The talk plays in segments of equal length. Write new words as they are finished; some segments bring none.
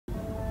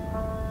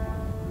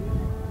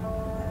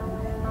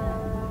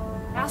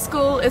Our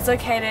school is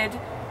located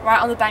right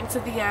on the banks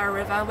of the Yarra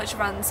River, which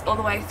runs all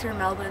the way through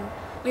Melbourne.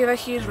 We have a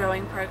huge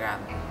rowing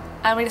program,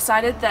 and we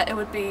decided that it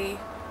would be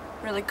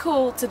really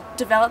cool to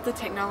develop the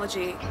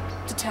technology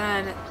to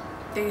turn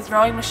these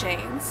rowing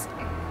machines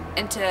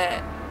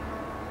into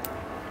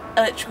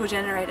electrical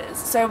generators.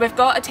 So we've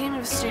got a team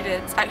of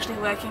students actually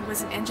working with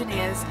some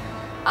engineers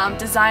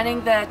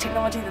designing the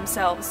technology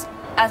themselves,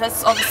 as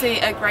that's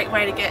obviously a great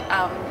way to get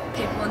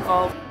people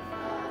involved.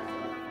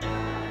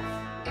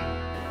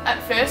 At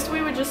first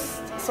we were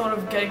just sort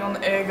of getting on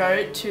the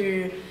Ergo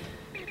to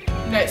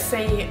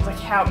see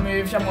how it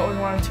moved and what we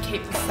wanted to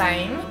keep the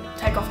same.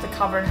 Take off the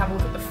cover and have a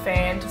look at the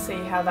fan to see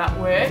how that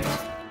worked.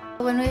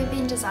 When we've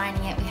been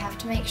designing it, we have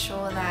to make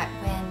sure that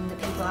when the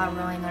people are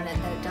rowing on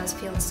it that it does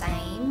feel the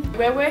same.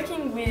 We're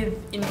working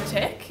with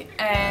Invitech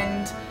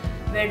and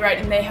they're great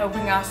and they're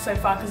helping us so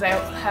far because they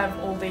have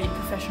all the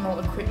professional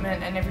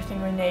equipment and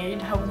everything we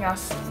need, helping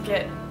us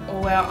get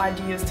all our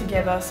ideas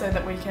together so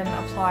that we can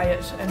apply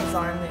it and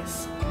design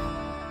this.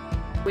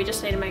 We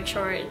just need to make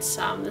sure it's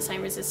the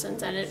same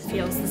resistance and it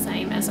feels the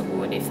same as it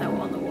would if they were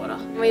on the water.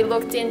 We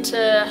looked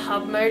into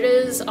hub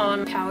motors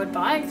on powered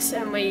bikes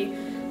and we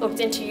looked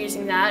into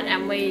using that,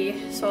 and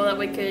we saw that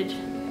we could,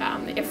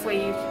 if we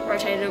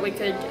rotated it, we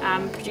could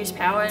produce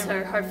power.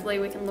 So hopefully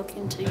we can look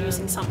into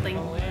using something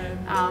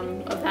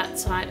of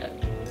that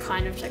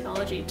kind of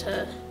technology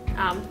to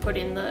put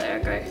in the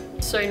Ergo.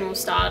 Soon we'll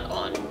start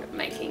on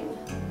making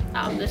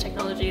the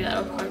technology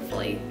that will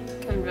hopefully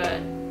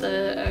convert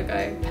the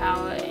Ergo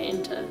power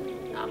into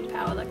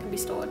power that can be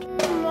stored.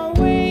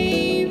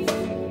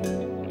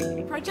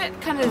 The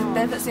project kind of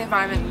benefits the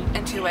environment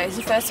in two ways.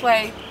 The first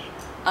way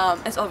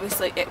is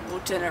obviously it will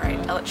generate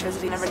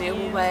electricity in a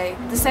renewable way.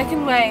 The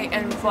second way,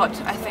 and what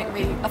I think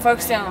we are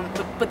focusing on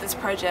with this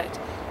project,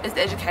 is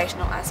the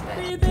educational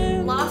aspect.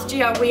 Last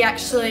year we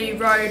actually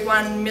rowed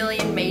 1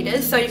 million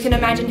metres, so you can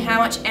imagine how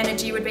much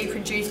energy would be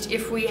produced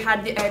if we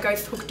had the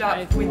Ergos hooked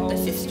up with the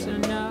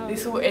system.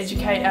 This will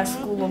educate our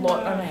school a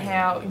lot on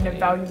how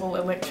valuable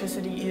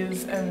electricity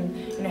is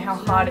and how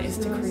hard it is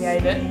to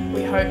create it.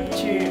 We hope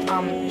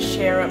to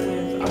share it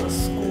with other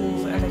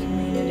schools and the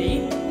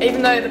community.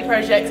 Even though the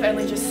project's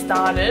only just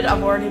started,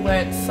 I've already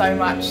learnt so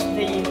much.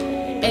 The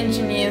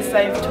engineers,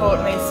 they've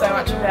taught me so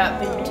much about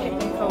the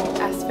technical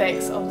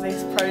aspects of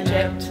this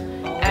project,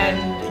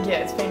 and yeah,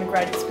 it's been a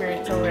great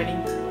experience already.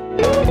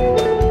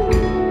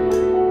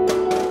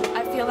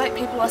 I feel like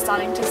people are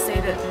starting to see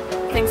that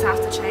things have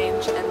to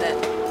change and that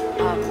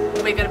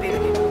we're going to be the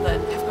people that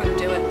have got to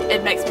do it.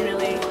 It makes me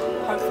really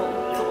hopeful.